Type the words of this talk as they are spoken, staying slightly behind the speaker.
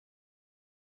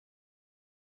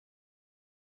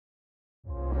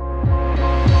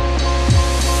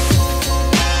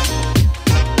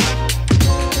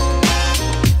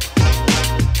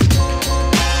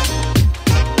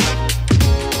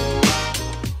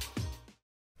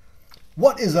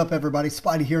What is up, everybody?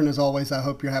 Spidey here, and as always, I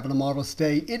hope you're having a marvelous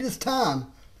day. It is time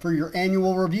for your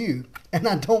annual review, and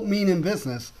I don't mean in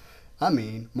business. I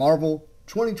mean Marvel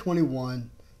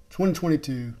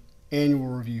 2021-2022 annual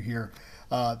review here.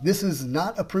 This is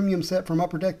not a premium set from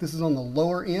Upper Deck. This is on the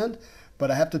lower end,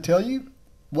 but I have to tell you,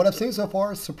 what I've seen so far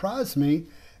has surprised me,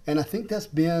 and I think that's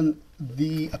been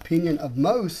the opinion of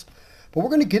most. But we're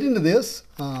going to get into this.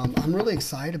 I'm really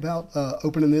excited about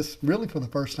opening this really for the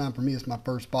first time. For me, it's my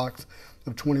first box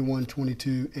of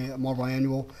 21-22 Marvel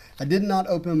Annual. I did not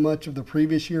open much of the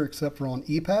previous year except for on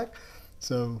e-Pack.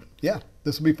 So yeah,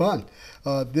 this will be fun.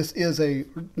 This is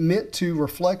meant to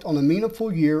reflect on a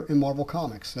meaningful year in Marvel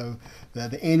Comics. So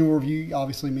the annual review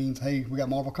obviously means, hey, we got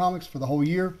Marvel Comics for the whole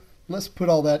year. Let's put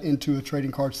all that into a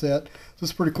trading card set. So this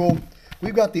is pretty cool.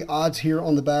 We've got the odds here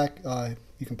on the back.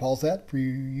 You can pause that for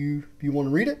you if you want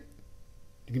to read it.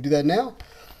 You can do that now.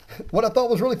 What I thought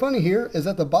was really funny here is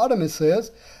at the bottom it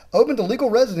says, open to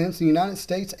legal residents in the United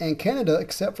States and Canada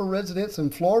except for residents in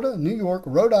Florida, New York,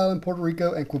 Rhode Island, Puerto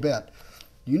Rico, and Quebec.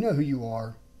 You know who you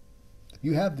are. If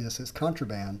you have this, it's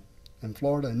contraband in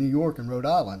Florida, New York, and Rhode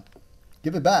Island.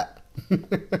 Give it back.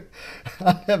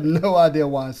 I have no idea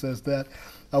why it says that.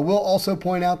 I will also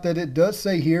point out that it does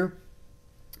say here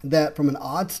that from an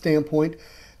odds standpoint,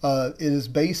 it is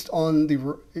based on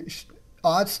the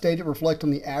odds stated reflect on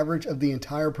the average of the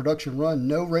entire production run.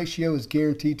 No ratio is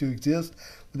guaranteed to exist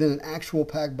within an actual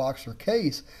pack, box, or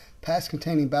case. Packs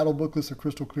containing battle booklets or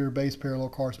crystal clear base parallel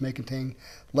cards may contain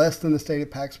less than the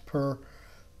stated packs per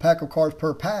pack of cards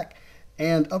per pack.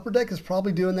 And Upper Deck is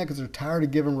probably doing that because they're tired of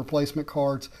giving replacement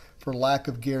cards for lack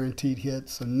of guaranteed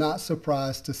hits. So not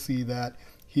surprised to see that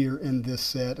here in this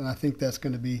set. And I think that's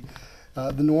going to be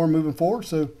the norm moving forward.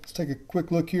 So let's take a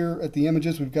quick look here at the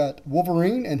images. We've got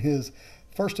Wolverine and his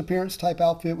first appearance type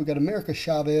outfit. We've got America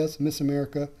Chavez, Miss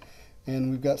America,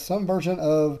 and we've got some version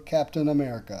of Captain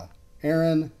America,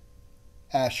 Aaron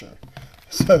Asher.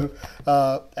 So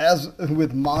as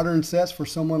with modern sets, for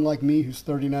someone like me who's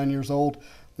 39 years old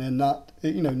and not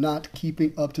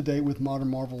keeping up to date with modern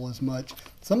Marvel as much,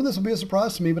 some of this will be a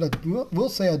surprise to me. But I will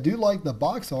say I do like the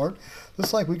box art.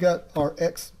 Looks like we got our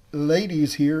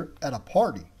ladies here at a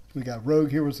party. We got Rogue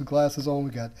here with the glasses on.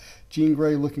 We got Jean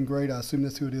Grey looking great. I assume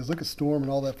that's who it is. Look at Storm and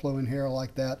all that flowing hair. I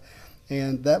like that.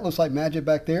 And that looks like magic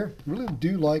back there. Really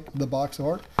do like the box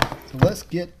art. So let's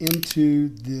get into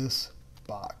this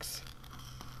box.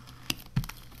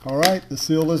 All right, the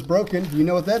seal is broken. You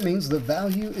know what that means. The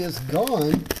value is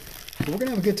gone. But we're going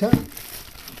to have a good time.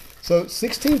 So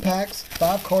 16 packs,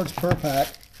 5 cards per pack.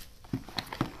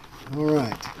 All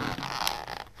right.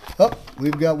 Oh,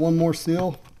 we've got one more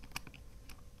seal.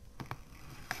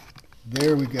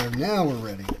 There we go. Now we're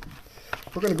ready.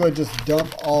 We're going to go ahead and just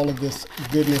dump all of this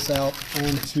goodness out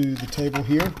onto the table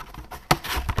here.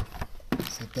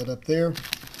 Set that up there.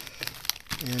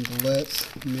 And let's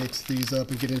mix these up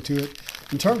and get into it.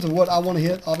 In terms of what I want to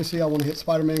hit, obviously I want to hit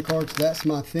Spider-Man cards. That's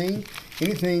my thing.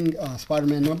 Anything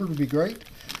Spider-Man numbered would be great.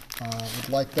 Would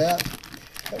like that.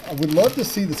 I would love to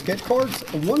see the sketch cards.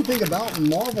 One thing about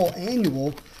Marvel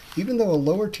Annual, even though a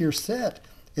lower tier set,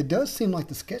 it does seem like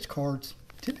the sketch cards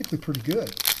typically pretty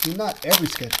good. I mean, not every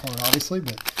sketch card, obviously,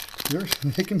 but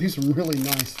they can be some really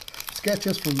nice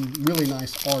sketches from really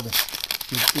nice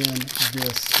artists within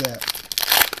this set.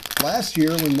 Last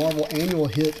year, when Marvel Annual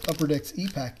hit Upper Deck's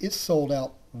e-Pack, it sold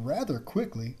out rather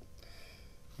quickly,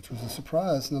 which was a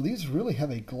surprise. Now, these really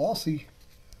have a glossy,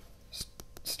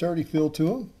 sturdy feel to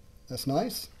them. That's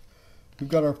nice. We've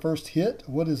got our first hit.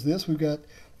 What is this? We've got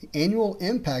the annual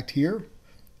impact here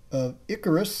of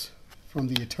Icarus from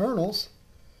the Eternals.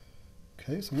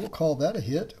 Okay, so we'll call that a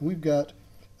hit. We've got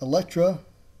Elektra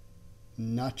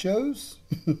Nachos.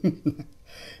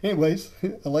 Anyways,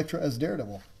 Elektra as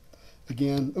Daredevil.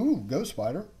 Again, ooh, Ghost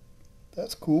Spider.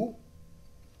 That's cool.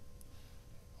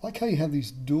 I like how you have these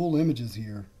dual images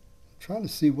here. I'm trying to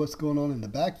see what's going on in the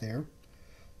back there.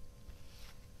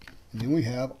 And then we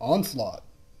have Onslaught.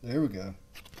 There we go.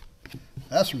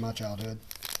 That's from my childhood.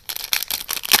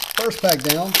 First pack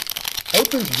down.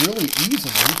 Opens really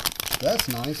easily. That's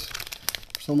nice.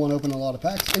 Someone opened a lot of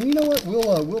packs. And you know what?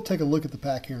 We'll take a look at the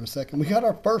pack here in a second. We got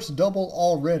our first double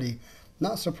already.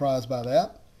 Not surprised by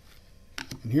that.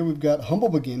 And here we've got Humble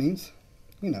Beginnings.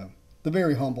 You know, the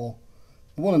very humble,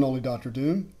 the one and only Dr.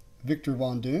 Doom, Victor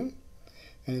Von Doom.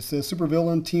 And it says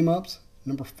Supervillain Team-Ups,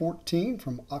 number 14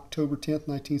 from October 10th,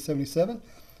 1977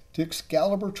 to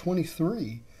Excalibur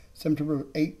 23, September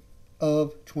 8th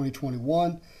of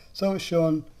 2021. So it's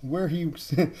showing where he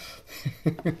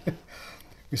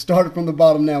we started from the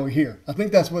bottom, now we're here. I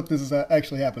think that's what this is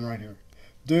actually happening right here.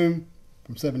 Doom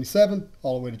from 77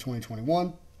 all the way to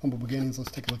 2021. Humble Beginnings.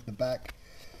 Let's take a look at the back.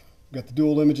 We've got the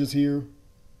dual images here.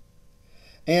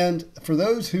 And for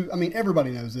those who, I mean,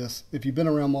 everybody knows this if you've been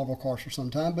around Marvel cars for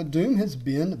some time, but Doom has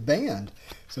been banned.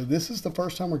 So this is the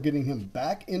first time we're getting him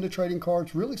back into trading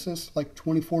cards, really since like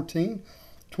 2014,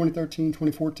 2013,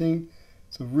 2014.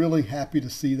 So really happy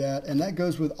to see that. And that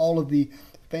goes with all of the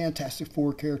Fantastic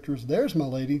Four characters. There's my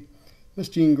lady, Miss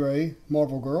Jean Grey,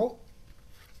 Marvel Girl.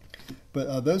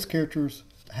 But those characters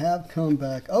have come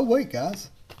back. Oh, wait, guys.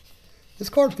 This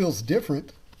card feels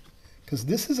different because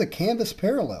this is a canvas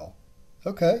parallel.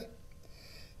 Okay,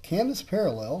 canvas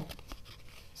parallel.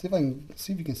 See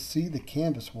if you can see the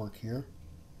canvas work here.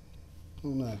 Oh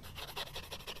no, you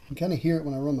can kind of hear it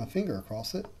when I run my finger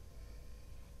across it.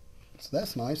 So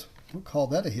that's nice. We'll call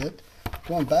that a hit.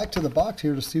 Going back to the box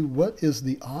here to see what is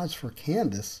the odds for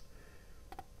canvas.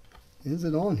 Is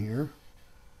it on here?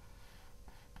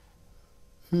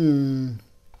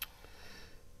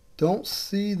 Don't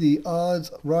see the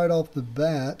odds right off the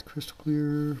bat. Crystal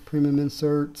Clear, premium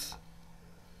inserts.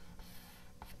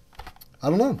 I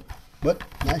don't know, but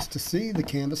nice to see the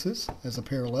canvases as a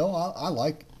parallel. I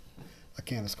like a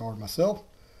canvas card myself.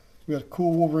 We got a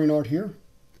cool Wolverine art here.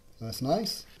 So that's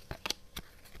nice.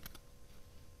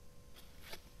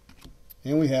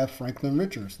 And we have Franklin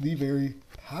Richards, the very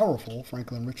powerful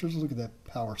Franklin Richards. Look at that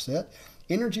power set.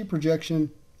 Energy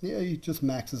projection, yeah, he just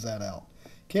maxes that out.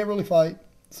 Can't really fight,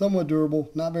 somewhat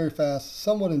durable, not very fast,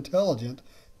 somewhat intelligent,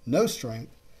 no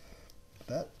strength.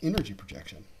 That energy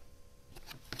projection.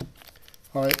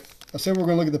 All right, I said we're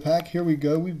going to look at the pack. Here we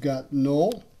go. We've got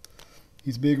Null.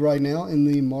 He's big right now in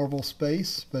the Marvel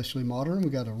space, especially modern. We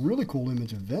got a really cool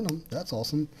image of Venom. That's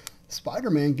awesome.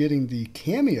 Spider-Man getting the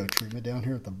cameo treatment down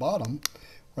here at the bottom,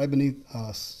 right beneath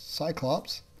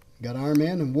Cyclops. We got Iron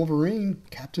Man and Wolverine,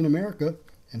 Captain America,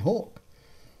 and Hulk.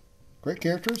 Great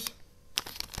characters.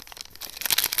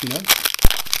 You know,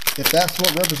 if that's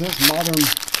what represents modern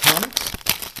comics,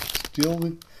 still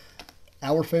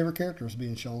our favorite character is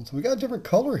being shown. So we got a different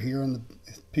color here in the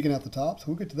peeking out the top. So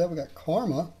we'll get to that. We got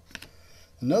Karma,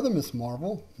 another Miss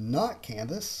Marvel, not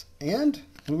canvas, and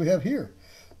what do we have here?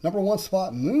 #1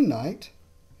 spot, Moon Knight.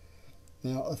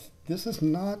 Now this is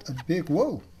not a big,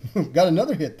 whoa, got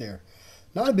another hit there.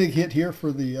 Not a big hit here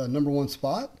for the #1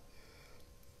 spot.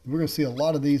 We're going to see a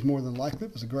lot of these more than likely.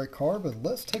 It was a great card, but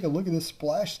let's take a look at this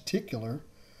Splash-ticular.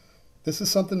 This is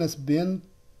something that's been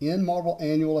in Marvel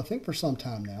Annual, I think, for some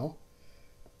time now.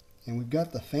 And we've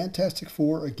got the Fantastic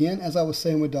Four. Again, as I was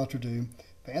saying with Dr. Doom,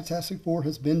 Fantastic Four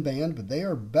has been banned, but they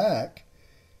are back.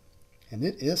 And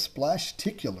it is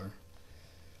Splash-ticular.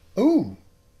 Ooh!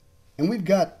 And we've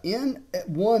got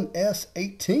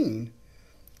N1S18.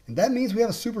 And that means we have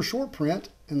a super short print.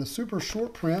 And the super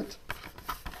short print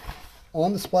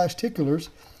on the Splash-ticulars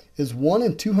is 1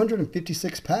 in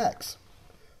 256 packs.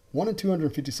 1 in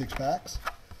 256 packs.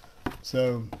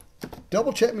 So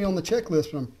double check me on the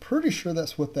checklist, but I'm pretty sure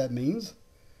that's what that means.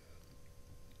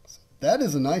 So that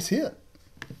is a nice hit.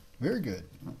 Very good.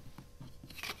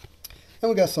 And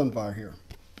we got Sunfire here.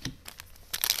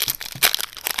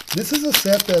 This is a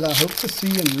set that I hope to see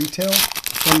in retail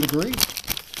to some degree.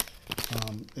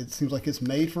 It seems like it's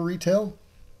made for retail.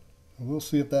 We'll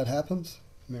see if that happens.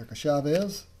 America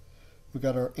Chavez. We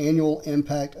got our annual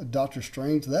Impact Doctor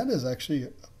Strange. That is actually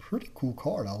a pretty cool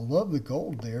card. I love the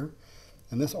gold there.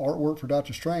 And this artwork for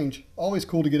Doctor Strange, always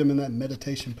cool to get him in that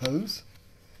meditation pose.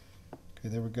 Okay,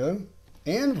 there we go.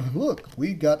 And look,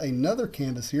 we got another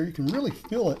canvas here. You can really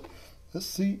feel it. Let's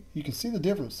see, you can see the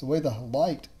difference, the way the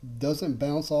light doesn't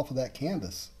bounce off of that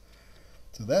canvas.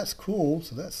 So that's cool.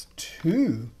 So that's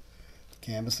 2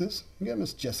 canvases. We got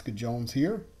Miss Jessica Jones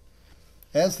here.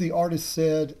 As the artist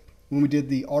said when we did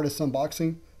the artist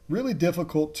unboxing, really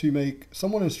difficult to make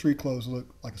someone in street clothes look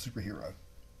like a superhero.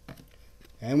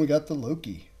 And we got the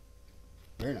Loki.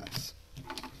 Very nice.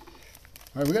 All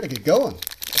right, we got to get going.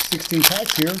 16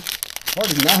 packs here.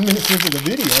 Already 9 minutes into the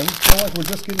video. I feel like we're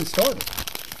just getting started.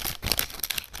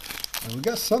 And we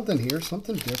got something here,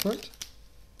 something different.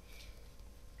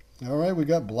 All right, we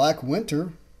got Black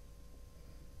Winter.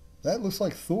 That looks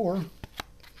like Thor.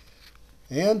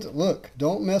 And look,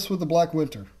 don't mess with the Black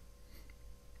Winter.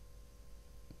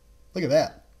 Look at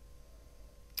that.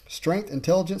 Strength,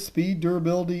 intelligence, speed,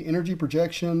 durability, energy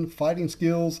projection, fighting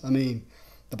skills. I mean,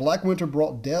 the Black Winter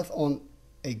brought death on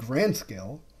a grand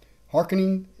scale,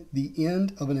 hearkening the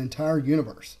end of an entire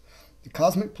universe. The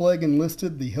Cosmic Plague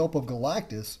enlisted the help of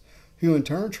Galactus, who in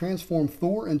turn transformed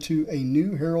Thor into a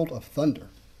new Herald of Thunder.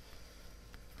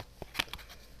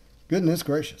 Goodness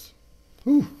gracious.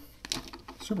 Whew.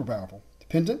 Super powerful.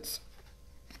 Pendants.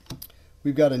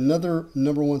 We've got another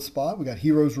 #1 spot. We got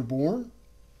Heroes Reborn.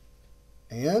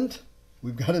 And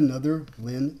we've got another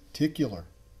Lenticular.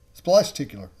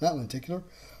 Splash-ticular, not lenticular.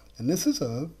 And this is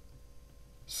a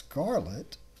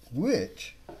Scarlet,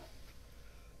 which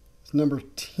is number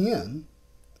 10.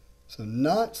 So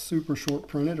not super short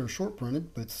printed or short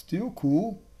printed, but still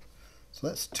cool. So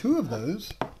that's 2 of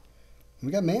those. And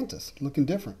we got Mantis, looking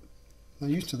different. Not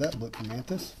used to that look from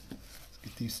Mantis. Let's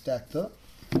get these stacked up.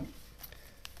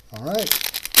 All right.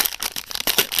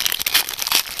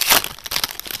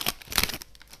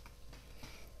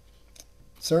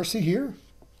 Cersei here.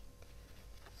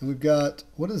 And we've got,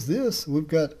 what is this? We've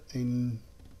got a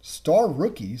Star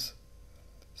Rookies.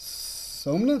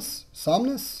 Somnus?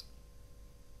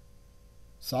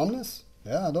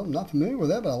 Yeah, I'm not familiar with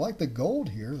that, but I like the gold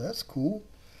here. That's cool.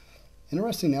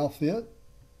 Interesting outfit.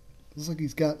 Looks like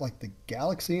he's got like the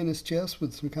galaxy in his chest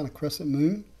with some kind of crescent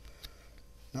moon.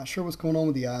 Not sure what's going on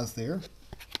with the eyes there.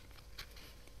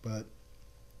 But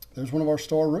there's one of our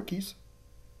Star Rookies.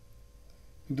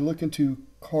 You can look into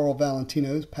Carl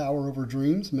Valentino's Power Over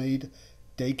Dreams, made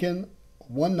Dakin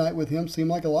one night with him seem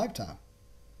like a lifetime.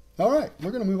 All right,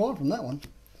 we're going to move on from that one.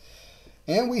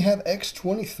 And we have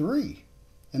X23.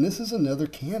 And this is another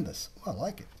canvas. Oh, I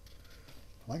like it.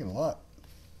 I like it a lot.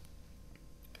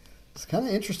 It's kind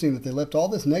of interesting that they left all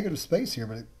this negative space here,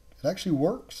 but it actually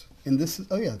works. And this is,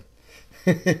 oh yeah.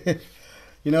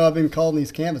 You know, I've been calling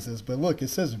these canvases, but look, it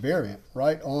says variant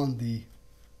right on the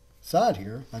side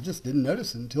here. I just didn't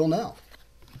notice it until now.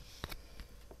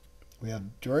 We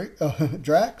have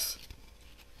Drax.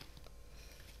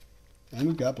 And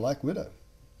we've got Black Widow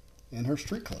in her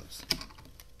street clothes.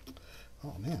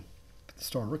 Oh man, the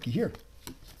Star Rookie here.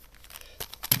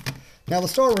 Now the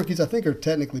Star Rookies I think are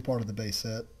technically part of the base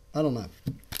set. I don't know.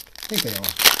 I think they are.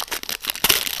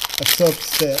 A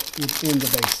subset within the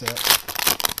base set.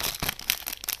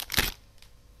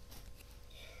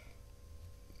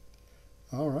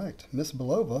 All right, Miss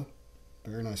Belova.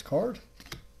 Very nice card.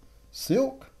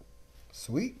 Silk.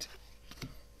 Sweet.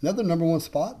 Another #1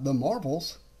 spot, the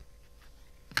Marvels.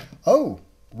 Oh,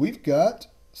 we've got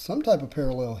some type of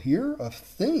parallel here, a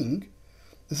thing.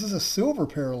 This is a silver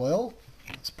parallel.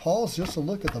 Let's pause just to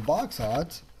look at the box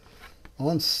odds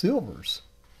on silvers.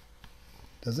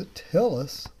 Does it tell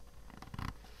us?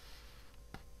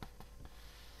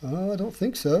 I don't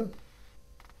think so.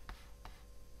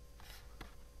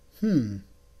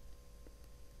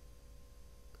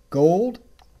 Gold,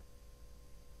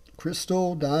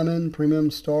 Crystal, Diamond,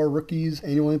 Premium, Star, Rookies,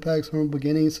 Annual Impacts, Humble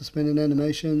Beginnings, Suspended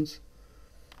Animations.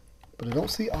 But I don't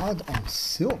see odds on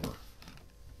silver.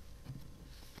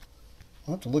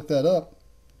 I'll have to look that up.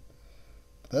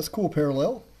 But that's cool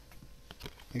parallel.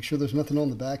 Make sure there's nothing on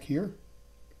the back here.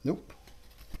 Nope.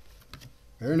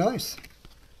 Very nice.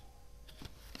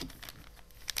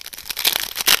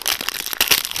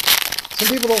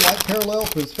 Some people don't like parallel,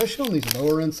 but especially on these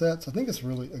lower end sets, I think it's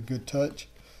really a good touch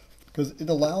because it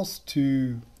allows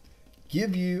to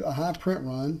give you a high print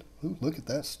run. Ooh, look at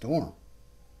that storm.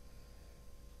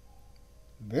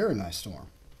 Very nice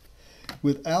storm.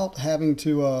 Without having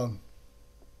to,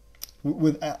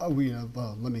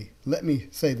 let me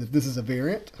say that this is a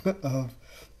variant of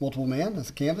multiple man. That's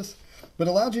a canvas, but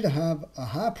it allows you to have a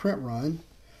high print run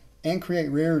and create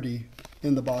rarity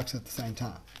in the box at the same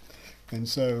time. And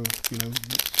so, you know,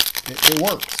 it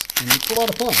works. And it's a lot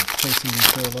of fun chasing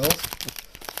these parallels,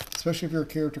 especially if you're a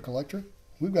character collector.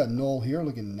 We've got Null here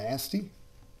looking nasty.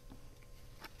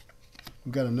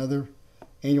 We've got another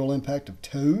Annual Impact of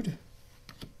Toad.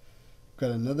 We've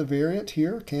got another variant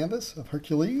here, canvas of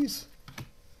Hercules,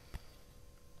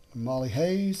 Molly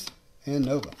Hayes, and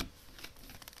Nova.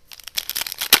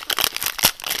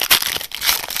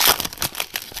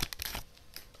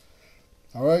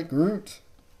 All right, Groot.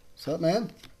 What's up,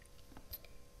 man?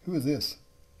 Who is this?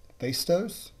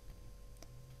 Phastos.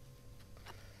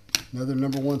 Another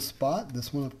 #1 spot.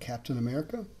 This one of Captain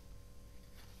America.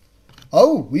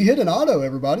 Oh, we hit an auto,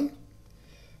 everybody.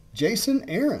 Jason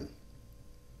Aaron.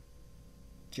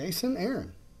 Jason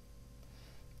Aaron.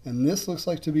 And this looks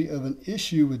like to be of an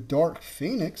issue with Dark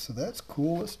Phoenix, so that's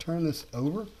cool. Let's turn this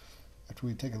over after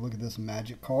we take a look at this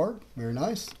magic card. Very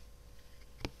nice.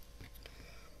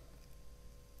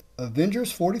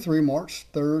 Avengers 43, March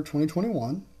 3rd,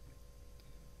 2021.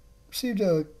 Received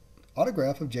an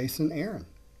autograph of Jason Aaron.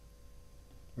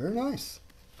 Very nice.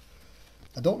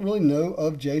 I don't really know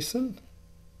of Jason.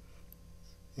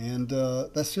 And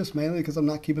that's just mainly because I'm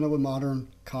not keeping up with modern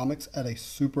comics at a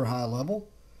super high level.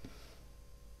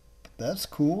 But that's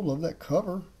cool. Love that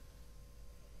cover.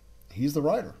 He's the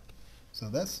writer. So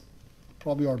that's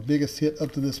probably our biggest hit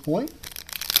up to this point.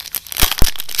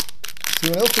 See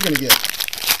what else we're going to get.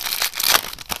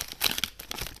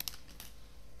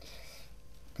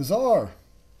 Kazar.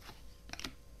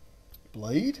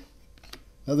 Blade.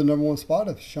 Another #1 spot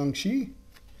of Shang-Chi.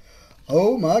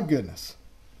 Oh my goodness.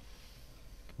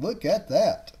 Look at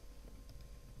that.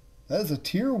 That is a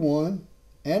tier 1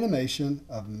 animation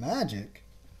of magic.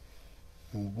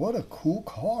 And what a cool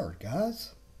card,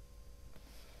 guys.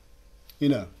 You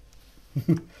know,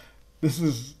 this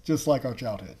is just like our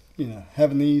childhood. You know,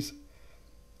 having these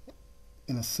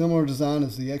in a similar design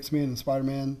as the X-Men and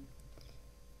Spider-Man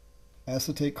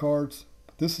acetate cards.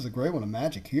 But this is a great one of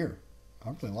magic here. I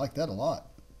really like that a lot.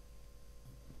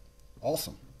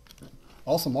 Awesome.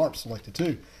 Awesome art selected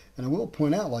too. And I will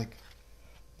point out, like,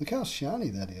 look how shiny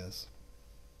that is.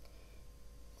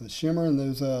 With the shimmer and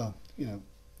those, you know,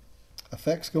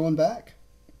 effects going back.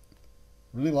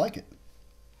 Really like it.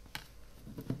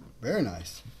 Very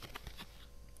nice.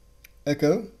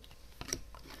 Echo.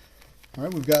 All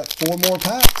right, we've got 4 more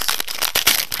packs.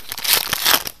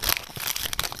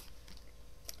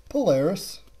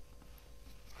 Polaris.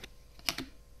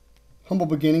 Humble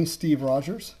Beginnings, Steve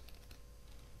Rogers.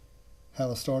 How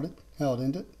it started, how it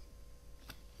ended.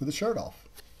 With the shirt off.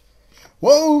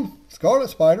 Whoa! Scarlet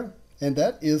Spider. And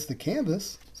that is the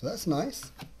canvas, so that's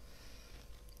nice.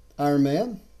 Iron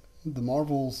Man. The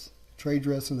Marvel's trade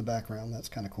dress in the background. That's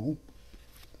kind of cool.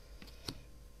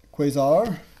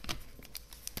 Quasar.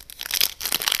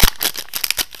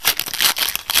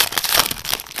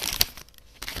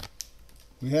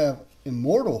 We have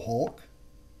Immortal Hulk.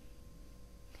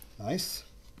 Nice.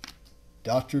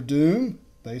 Doctor Doom.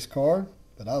 Base card.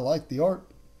 But I like the art.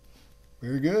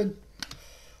 Very good.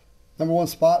 #1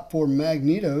 spot for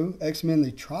Magneto. X-Men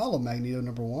The Trial of Magneto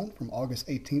 #1 from August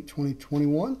 18th,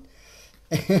 2021.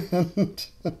 And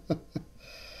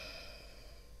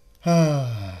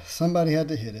somebody had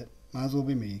to hit it. Might as well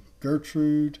be me.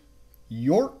 Gertrude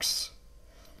Yorks.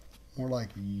 More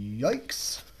like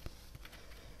yikes.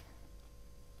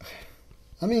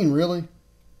 I mean, really?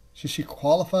 Should she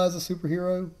qualify as a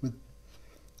superhero with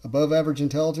above average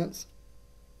intelligence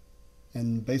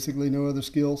and basically no other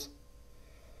skills?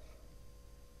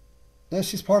 No,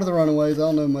 she's part of the Runaways. I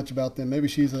don't know much about them. Maybe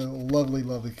she's a lovely,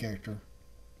 lovely character.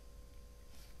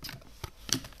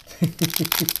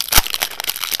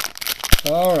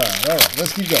 All right.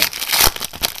 Let's keep going.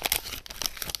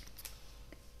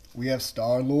 We have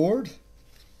Star-Lord.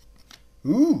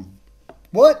 Ooh.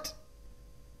 What?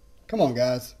 Come on,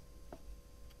 guys.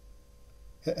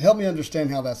 Help me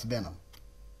understand how that's Venom.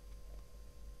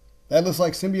 That looks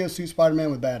like symbiote suit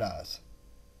Spider-Man with bad eyes.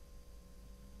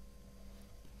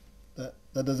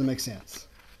 That doesn't make sense.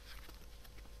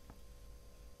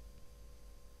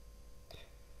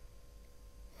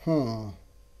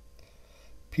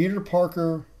 Peter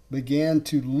Parker began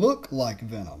to look like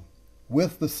Venom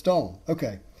with the stone.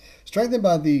 Okay. Strengthened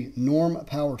by the Norm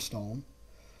Power Stone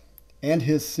and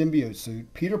his symbiote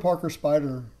suit, Peter Parker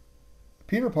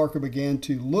began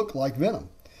to look like Venom.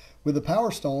 With the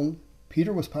Power Stone,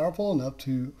 Peter was powerful enough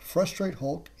to frustrate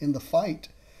Hulk in a fight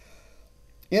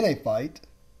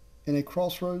in a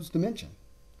Crossroads dimension.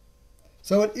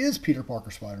 So it is Peter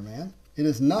Parker Spider-Man. It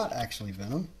is not actually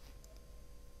Venom.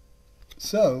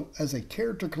 So, as a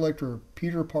character collector of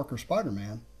Peter Parker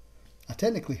Spider-Man, I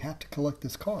technically have to collect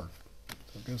this card.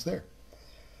 So it goes there.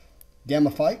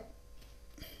 Gamma Fight.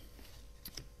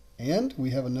 And we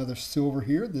have another silver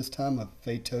here, this time of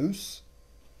Phaetos.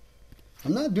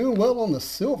 I'm not doing well on the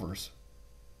silvers.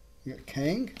 We got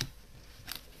Kang.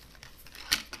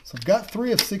 So I've got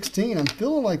 3 of 16. I'm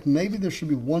feeling like maybe there should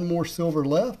be 1 more silver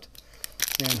left.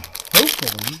 And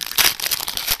hopefully,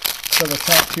 for the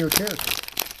top tier character.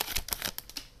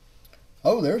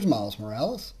 Oh, there's Miles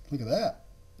Morales. Look at that.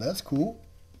 That's cool.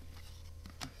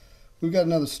 We've got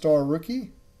another star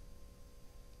rookie.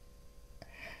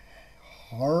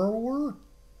 Harrower?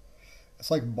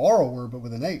 It's like borrower, but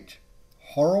with an H.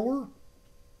 Harrower?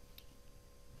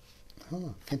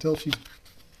 Can't tell if she's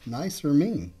nice or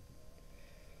mean.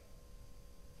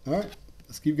 All right,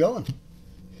 let's keep going.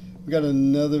 We got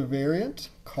another variant,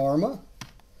 Karma,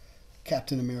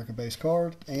 Captain America base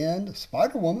card, and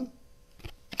Spider-Woman.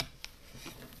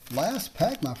 Last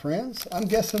pack, my friends. I'm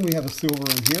guessing we have a silver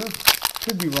in here.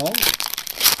 Could be wrong.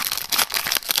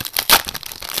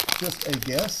 Just a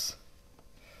guess.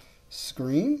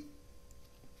 Scream.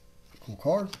 Cool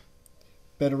card.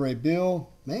 Beta Ray Bill.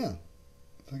 Man,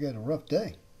 I got a rough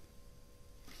day.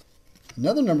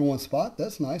 Another #1 spot.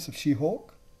 That's nice of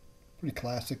She-Hulk. Pretty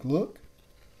classic look.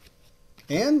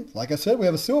 And, like I said, we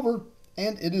have a silver.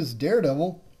 And it is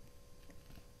Daredevil.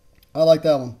 I like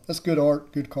that one. That's good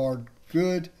art, good card,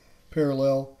 good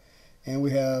parallel. And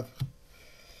we have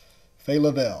Faye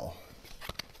Lavelle.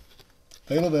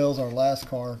 Faye Lavelle's our last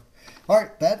card. All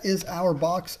right, that is our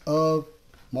box of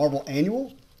Marvel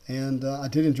Annual. And I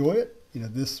did enjoy it. You know,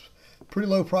 this Pretty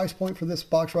low price point for this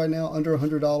box right now, under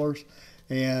 $100.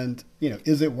 And, you know,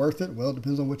 is it worth it? Well, it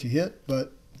depends on what you hit.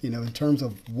 But, you know, in terms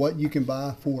of what you can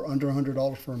buy for under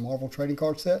 $100 for a Marvel trading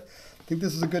card set, I think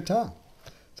this is a good time.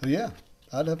 So, yeah,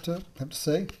 I'd have to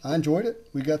say I enjoyed it.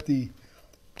 We got the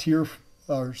tier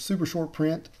or super short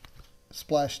print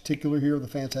Splash-ticular here of the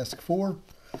Fantastic Four.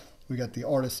 We got the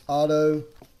Artist Auto.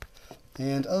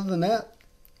 And other than that,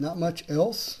 not much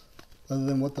else other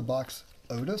than what the box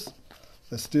owed us.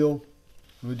 But still,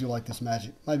 really do like this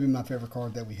Magic. Might be my favorite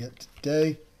card that we hit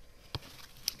today.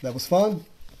 That was fun.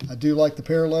 I do like the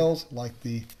parallels, like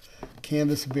the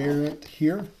canvas variant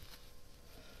here.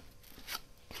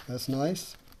 That's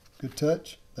nice. Good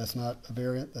touch. That's not a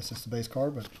variant. That's just a base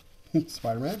card, but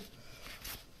Spider-Man.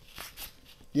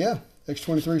 Yeah,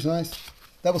 X-23 is nice.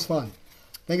 That was fun.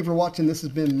 Thank you for watching. This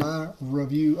has been my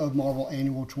review of Marvel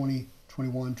Annual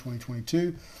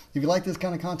 2021-2022. If you like this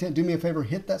kind of content, do me a favor,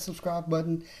 hit that subscribe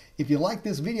button. If you like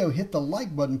this video, hit the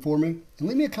like button for me and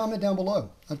leave me a comment down below.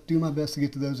 I do my best to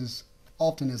get to those as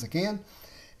often as I can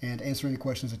and answer any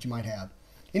questions that you might have.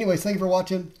 Anyways, thank you for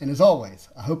watching, and as always,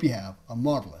 I hope you have a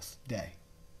marvelous day.